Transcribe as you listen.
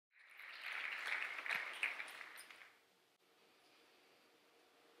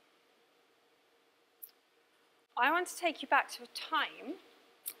I want to take you back to a time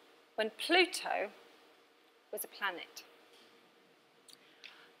when Pluto was a planet.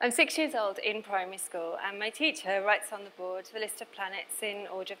 I'm 6 years old in primary school, and my teacher writes on the board the list of planets in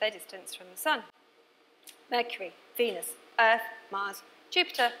order of their distance from the Sun. Mercury, Venus, Earth, Mars,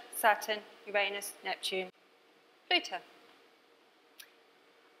 Jupiter, Saturn, Uranus, Neptune, Pluto.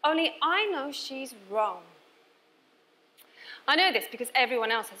 Only I know she's wrong. I know this because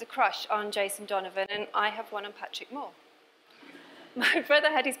everyone else has a crush on Jason Donovan, and I have one on Patrick Moore. My brother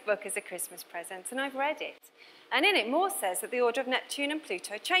had his book as a Christmas present, and I've read it. And in it, Moore says that the order of Neptune and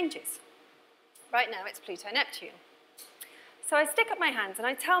Pluto changes. Right now, it's Pluto-Neptune. So I stick up my hands and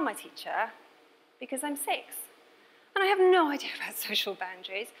I tell my teacher, because I'm 6, and I have no idea about social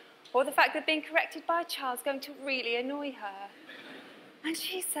boundaries, or the fact that being corrected by a child's going to really annoy her. And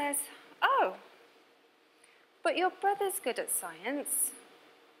she says, oh, but your brother's good at science.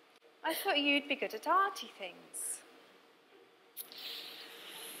 I thought you'd be good at arty things.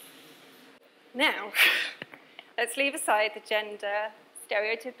 Now, let's leave aside the gender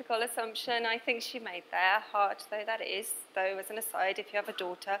stereotypical assumption I think she made there, hard though that is, though as an aside, if you have a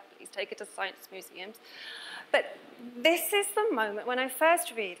daughter, please take her to science museums. But this is the moment when I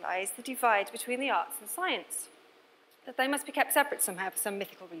first realised the divide between the arts and science, that they must be kept separate somehow for some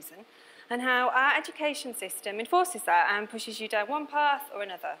mythical reason, and how our education system enforces that and pushes you down one path or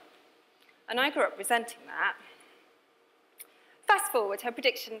another. And I grew up resenting that. Fast forward, her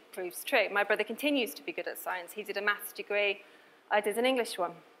prediction proves true. My brother continues to be good at science. He did a maths degree, I did an English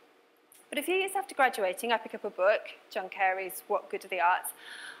one. But a few years after graduating, I pick up a book, John Carey's What Good Are the Arts,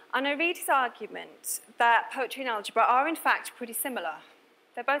 and I read his argument that poetry and algebra are in fact pretty similar.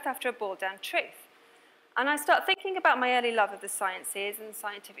 They're both after a boiled-down truth. And I start thinking about my early love of the sciences and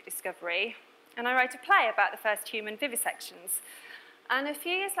scientific discovery, and I write a play about the first human vivisections. And a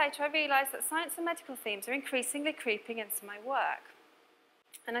few years later, I realise that science and medical themes are increasingly creeping into my work.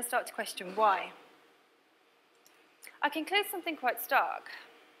 And I start to question why. I conclude something quite stark.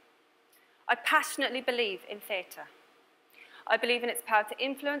 I passionately believe in theatre. I believe in its power to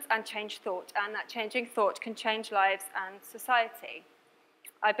influence and change thought, and that changing thought can change lives and society.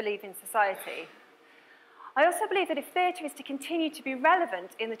 I believe in society. I also believe that if theatre is to continue to be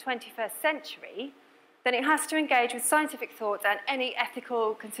relevant in the 21st century, then it has to engage with scientific thought and any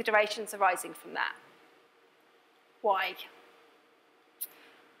ethical considerations arising from that. Why?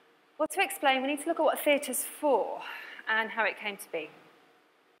 Well, to explain, we need to look at what theatre's for and how it came to be.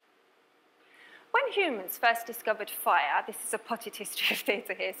 When humans first discovered fire, this is a potted history of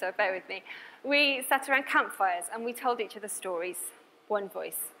theatre here, so bear with me, we sat around campfires and we told each other stories, one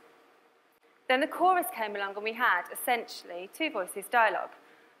voice. Then the chorus came along and we had, essentially, 2 voices, dialogue,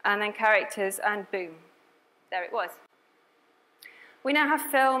 and then characters, and boom, there it was. We now have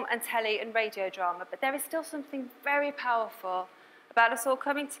film and telly and radio drama, but there is still something very powerful about us all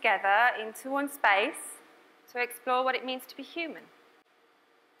coming together into one space to explore what it means to be human.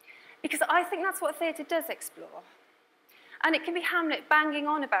 Because I think that's what theatre does explore. And it can be Hamlet banging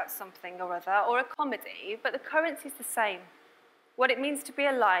on about something or other, or a comedy, but the currency is the same. What it means to be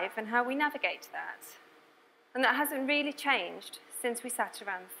alive and how we navigate that. And that hasn't really changed since we sat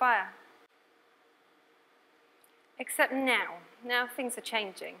around the fire. Except now things are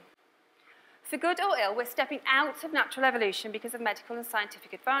changing. For good or ill, we're stepping out of natural evolution because of medical and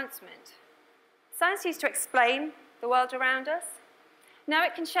scientific advancement. Science used to explain the world around us. Now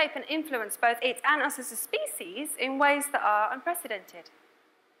it can shape and influence both it and us as a species in ways that are unprecedented.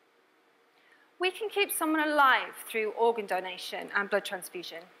 We can keep someone alive through organ donation and blood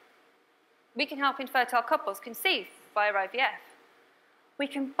transfusion. We can help infertile couples conceive via IVF. We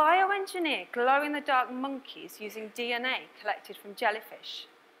can bioengineer glow-in-the-dark monkeys using DNA collected from jellyfish.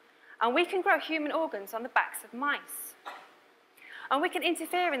 And we can grow human organs on the backs of mice. And we can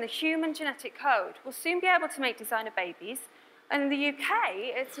interfere in the human genetic code. We'll soon be able to make designer babies. And in the UK,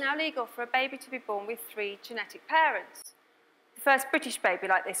 it's now legal for a baby to be born with 3 genetic parents. The first British baby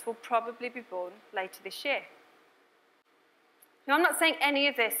like this will probably be born later this year. Now, I'm not saying any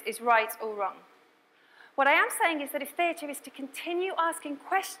of this is right or wrong. What I am saying is that if theatre is to continue asking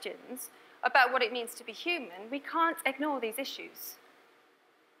questions about what it means to be human, we can't ignore these issues.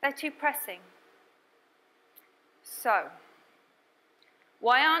 They're too pressing. So,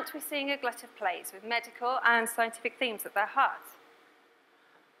 why aren't we seeing a glut of plays with medical and scientific themes at their heart?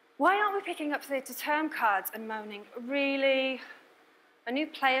 Why aren't we picking up theatre term cards and moaning, really? A new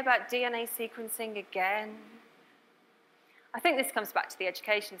play about DNA sequencing again? I think this comes back to the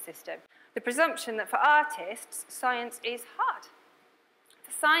education system. The presumption that for artists, science is hard.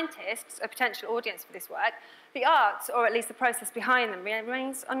 For scientists, a potential audience for this work, the arts, or at least the process behind them,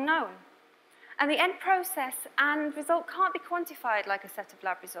 remains unknown. And the end process and result can't be quantified like a set of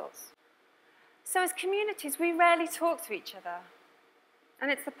lab results. So as communities, we rarely talk to each other. And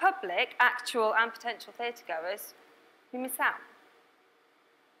it's the public, actual and potential theatregoers, who miss out.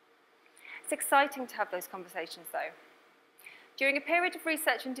 It's exciting to have those conversations, though. During a period of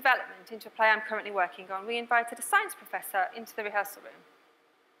research and development into a play I'm currently working on, we invited a science professor into the rehearsal room.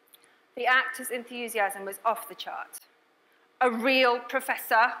 The actor's enthusiasm was off the chart. A real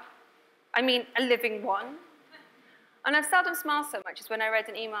professor, I mean a living one. And I've seldom smiled so much as when I read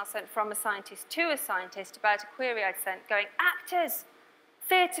an email sent from a scientist to a scientist about a query I'd sent going, actors,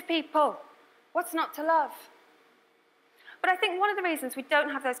 theatre people, what's not to love? But I think one of the reasons we don't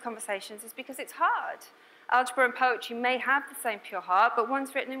have those conversations is because it's hard. Algebra and poetry may have the same pure heart, but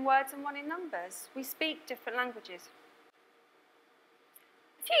one's written in words and one in numbers. We speak different languages.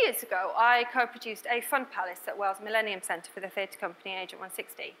 A few years ago, I co-produced a Fun Palace at Wales Millennium Centre for the theatre company Agent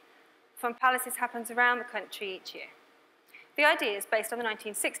 160. Fun Palaces happens around the country each year. The idea is based on the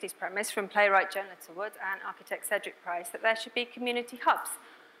 1960s premise from playwright Joan Littlewood and architect Cedric Price that there should be community hubs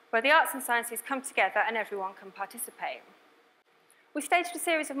where the arts and sciences come together and everyone can participate. We staged a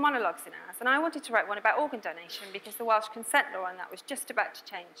series of monologues in ours, and I wanted to write one about organ donation because the Welsh consent law on that was just about to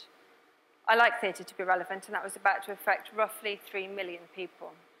change. I like theatre to be relevant, and that was about to affect roughly 3 million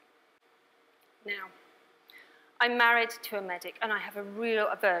people. Now, I'm married to a medic, and I have a real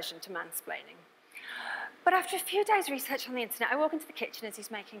aversion to mansplaining. But after a few days' research on the internet, I walk into the kitchen as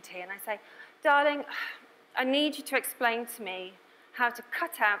he's making tea, and I say, darling, I need you to explain to me how to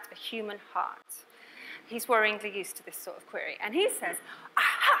cut out a human heart. He's worryingly used to this sort of query. And he says,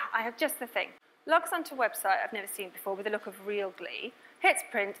 aha, I have just the thing. Logs onto a website I've never seen before with a look of real glee, hits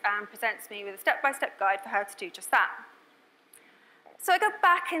print, and presents me with a step-by-step guide for how to do just that. So I go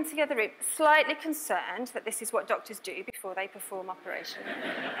back into the other room, slightly concerned that this is what doctors do before they perform operation.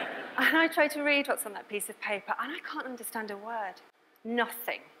 And I try to read what's on that piece of paper, and I can't understand a word.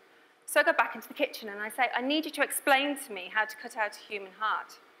 Nothing. So I go back into the kitchen and I say, I need you to explain to me how to cut out a human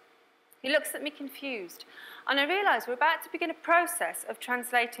heart. He looks at me confused, and I realise we're about to begin a process of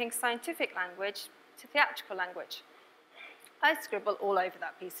translating scientific language to theatrical language. I scribble all over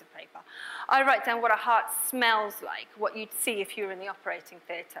that piece of paper. I write down what a heart smells like, what you'd see if you were in the operating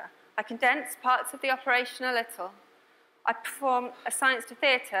theatre. I condense parts of the operation a little. I perform a science to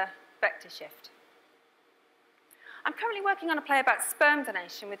theatre vector shift. I'm currently working on a play about sperm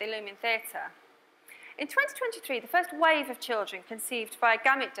donation with Illumin Theatre. In 2023, the first wave of children conceived by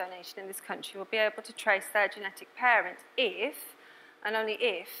gamete donation in this country will be able to trace their genetic parent if, and only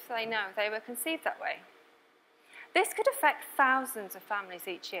if, they know they were conceived that way. This could affect thousands of families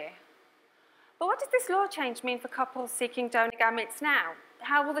each year. But what does this law change mean for couples seeking donor gametes now?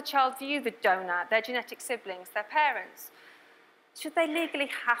 How will the child view the donor, their genetic siblings, their parents? Should they legally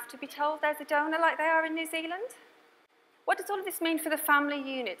have to be told there's a donor like they are in New Zealand? What does all of this mean for the family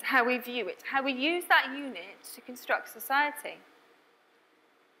unit, how we view it, how we use that unit to construct society?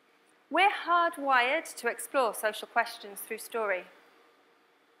 We're hardwired to explore social questions through story.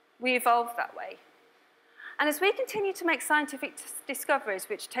 We evolved that way. And as we continue to make scientific discoveries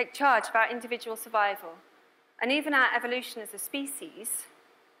which take charge of our individual survival, and even our evolution as a species,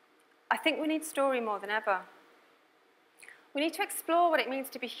 I think we need story more than ever. We need to explore what it means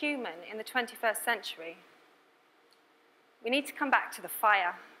to be human in the 21st century. We need to come back to the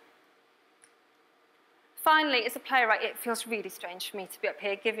fire. Finally, as a playwright, it feels really strange for me to be up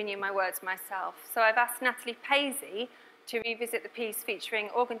here giving you my words myself. So I've asked Natalie Paisey to revisit the piece featuring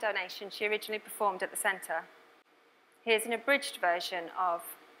organ donation she originally performed at the centre. Here's an abridged version of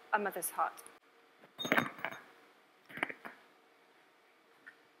A Mother's Heart.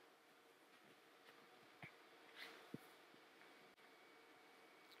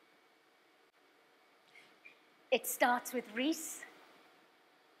 It starts with Reese,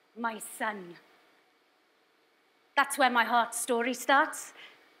 my son. That's where my heart story starts.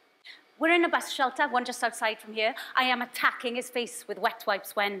 We're in a bus shelter, one just outside from here. I am attacking his face with wet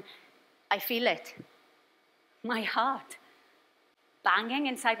wipes when I feel it. My heart banging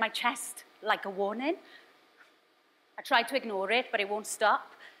inside my chest like a warning. I try to ignore it, but it won't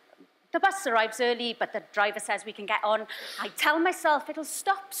stop. The bus arrives early, but the driver says we can get on. I tell myself it'll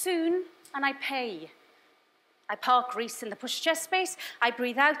stop soon, and I pay. I park Reese in the pushchair space. I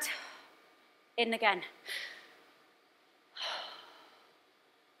breathe out, in again.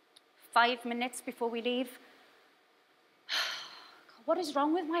 5 minutes before we leave. What is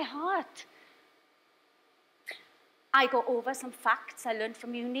wrong with my heart? I go over some facts I learned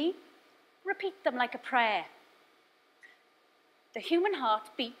from uni, repeat them like a prayer. The human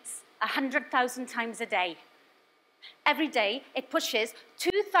heart beats 100,000 times a day. Every day, it pushes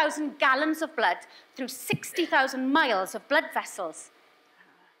 2,000 gallons of blood through 60,000 miles of blood vessels.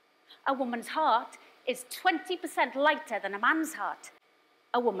 A woman's heart is 20% lighter than a man's heart.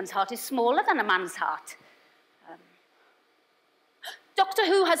 A woman's heart is smaller than a man's heart. Doctor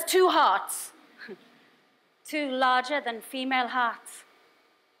Who has 2 hearts, 2 larger than female hearts.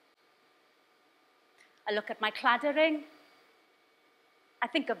 I look at my claddering. I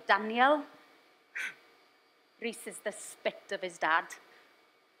think of Daniel. Rhys is the spit of his dad.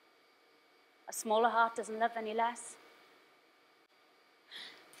 A smaller heart doesn't love any less.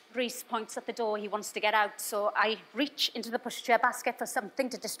 Rhys points at the door. He wants to get out, so I reach into the pushchair basket for something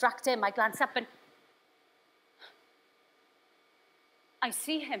to distract him. I glance up and I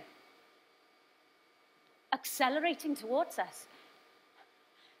see him accelerating towards us.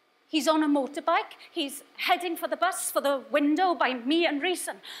 He's on a motorbike. He's heading for the bus, for the window by me and Rhys.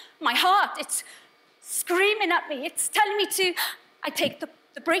 And my heart, it's screaming at me. It's telling me to... I take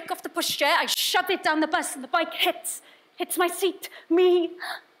the brake off the pushchair. I shove it down the bus, and the bike hits my seat. Me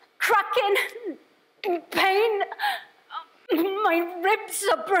cracking in pain. My ribs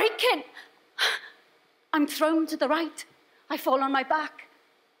are breaking. I'm thrown to the right. I fall on my back.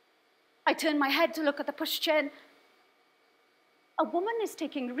 I turn my head to look at the pushchair. And a woman is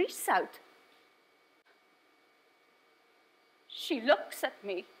taking Rhys out. She looks at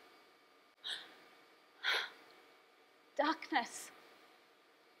me. Darkness.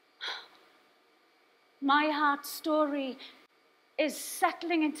 My heart story is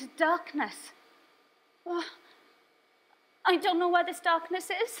settling into darkness. I don't know where this darkness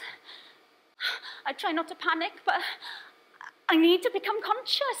is. I try not to panic, but I need to become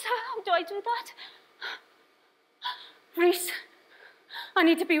conscious. How do I do that? Rhys. I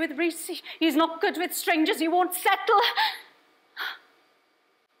need to be with Rhys. He's not good with strangers. He won't settle.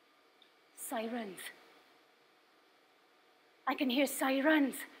 Sirens. I can hear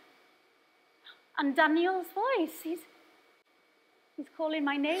sirens. And Daniel's voice. He's calling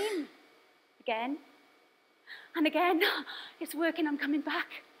my name. Again. And again. It's working. I'm coming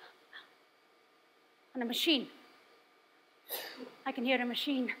back. And a machine. I can hear a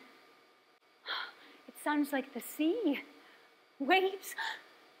machine. It sounds like the sea. Waves.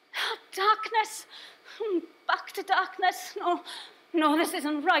 Darkness. Back to darkness. No, this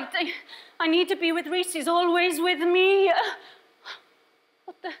isn't right. I need to be with Rhys. He's always with me.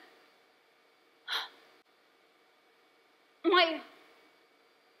 What the... My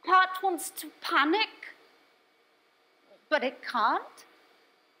heart wants to panic, but it can't.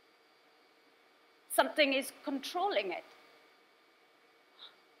 Something is controlling it.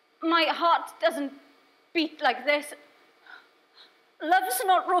 My heart doesn't beat like this. Love's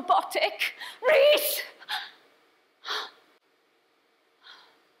not robotic. Rhys!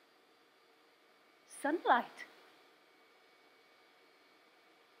 Sunlight.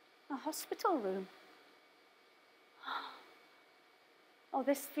 A hospital room. Oh,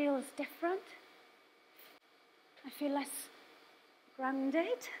 this feels different. I feel less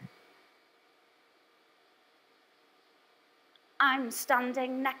grounded. I'm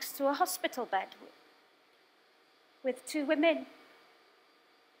standing next to a hospital bed with 2 women.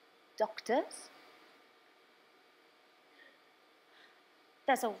 Doctors.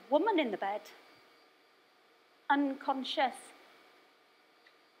 There's a woman in the bed, unconscious.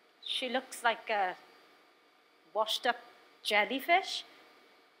 She looks like a washed-up jellyfish.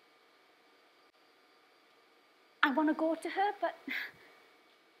 I want to go to her, but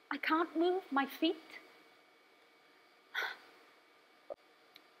I can't move my feet.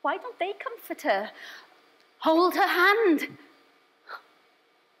 Why don't they comfort her? Hold her hand.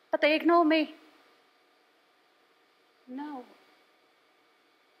 But they ignore me. No.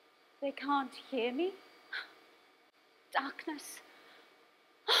 They can't hear me. Darkness.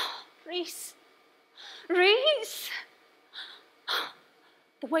 Rhys. Rhys!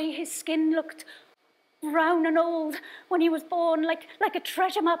 The way his skin looked brown and old when he was born, like a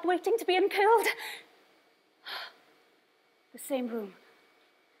treasure map waiting to be uncurled. The same room.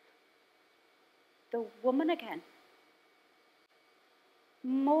 The woman again.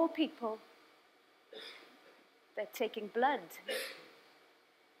 More people. They're taking blood.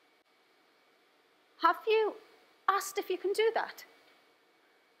 Have you asked if you can do that?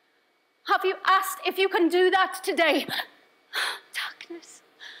 Have you asked if you can do that today? Darkness.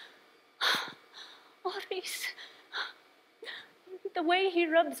 Oh, Rhys. The way he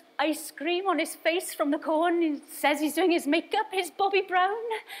rubs ice cream on his face from the cone and says he's doing his makeup, his Bobby Brown.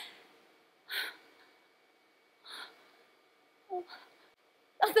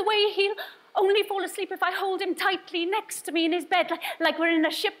 Oh, the way he'll only fall asleep if I hold him tightly next to me in his bed, like we're in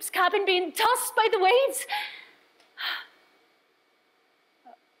a ship's cabin being tossed by the waves.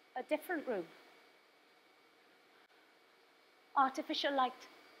 a different room. Artificial light.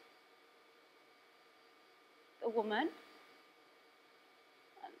 The woman.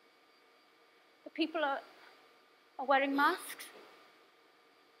 The people are wearing masks.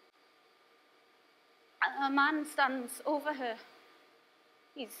 A man stands over her.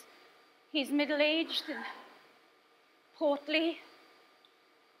 He's middle-aged and portly.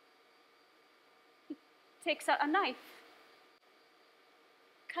 He takes out a knife,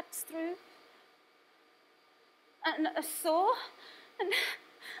 cuts through, and a saw, and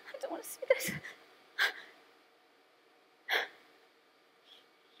I don't want to see this.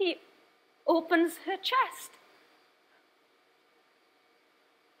 He opens her chest.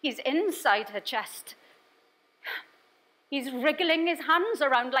 He's inside her chest. He's wriggling his hands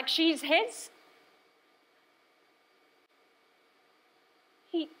around like she's his.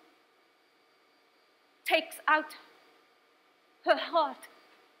 He takes out her heart.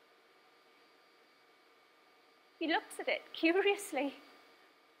 He looks at it curiously,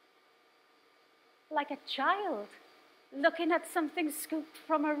 like a child looking at something scooped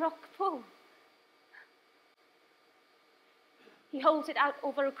from a rock pool. He holds it out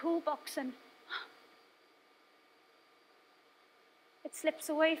over a cool box and it slips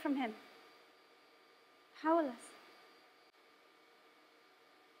away from him, powerless.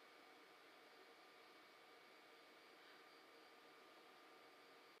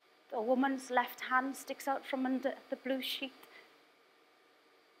 The woman's left hand sticks out from under the blue sheet.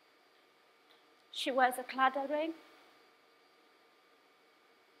 She wears a cladder ring.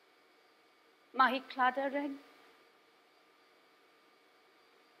 My cladder ring.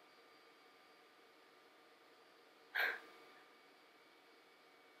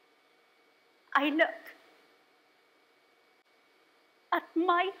 I look at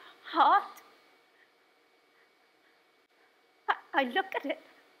my heart. I look at it.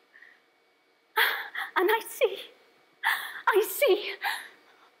 And I see.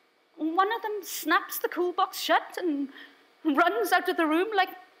 One of them snaps the cool box shut and runs out of the room like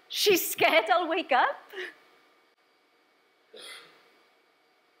she's scared I'll wake up.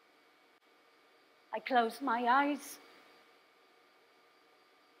 I close my eyes.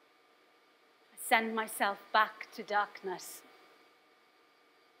 I send myself back to darkness.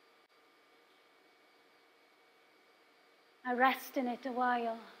 I rest in it a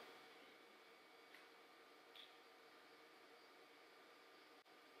while.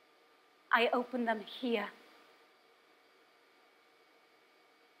 I open them here.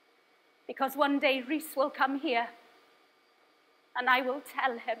 Because one day Rhys will come here and I will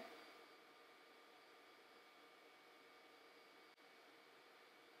tell him.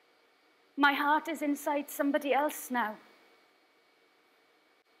 My heart is inside somebody else now.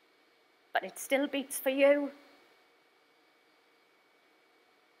 But it still beats for you.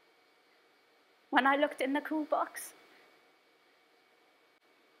 When I looked in the cool box,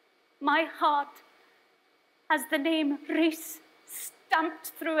 my heart has the name Rhys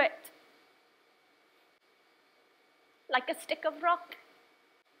stamped through it, like a stick of rock.